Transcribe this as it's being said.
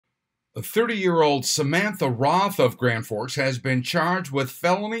A 30-year-old Samantha Roth of Grand Forks has been charged with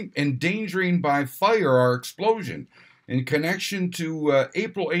felony endangering by fire or explosion in connection to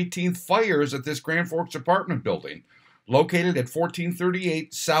April 18th fires at this Grand Forks apartment building located at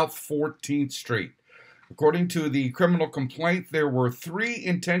 1438 South 14th Street. According to the criminal complaint, there were 3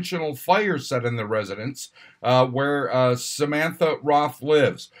 intentional fires set in the residence where Samantha Roth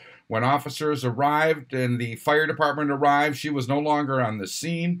lives. When officers arrived and the fire department arrived, she was no longer on the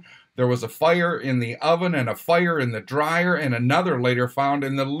scene. There was a fire in the oven and a fire in the dryer, and another later found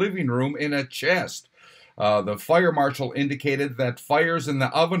in the living room in a chest. The fire marshal indicated that fires in the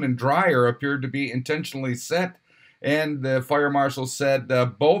oven and dryer appeared to be intentionally set, and the fire marshal said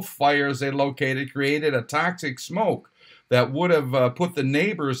both fires they located created a toxic smoke that would have put the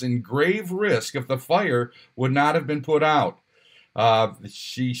neighbors in grave risk if the fire would not have been put out.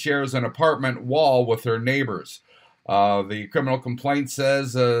 She shares an apartment wall with her neighbors. The criminal complaint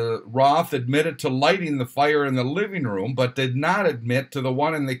says Roth admitted to lighting the fire in the living room, but did not admit to the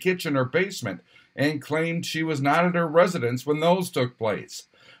one in the kitchen or basement, and claimed she was not at her residence when those took place.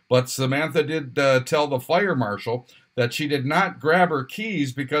 But Samantha did tell the fire marshal that she did not grab her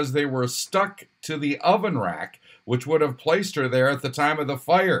keys because they were stuck to the oven rack, which would have placed her there at the time of the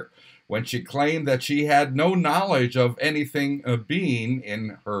fire, when she claimed that she had no knowledge of anything being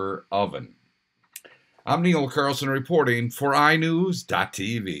in her oven. I'm Neil Carlson reporting for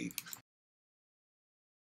iNewZ.TV.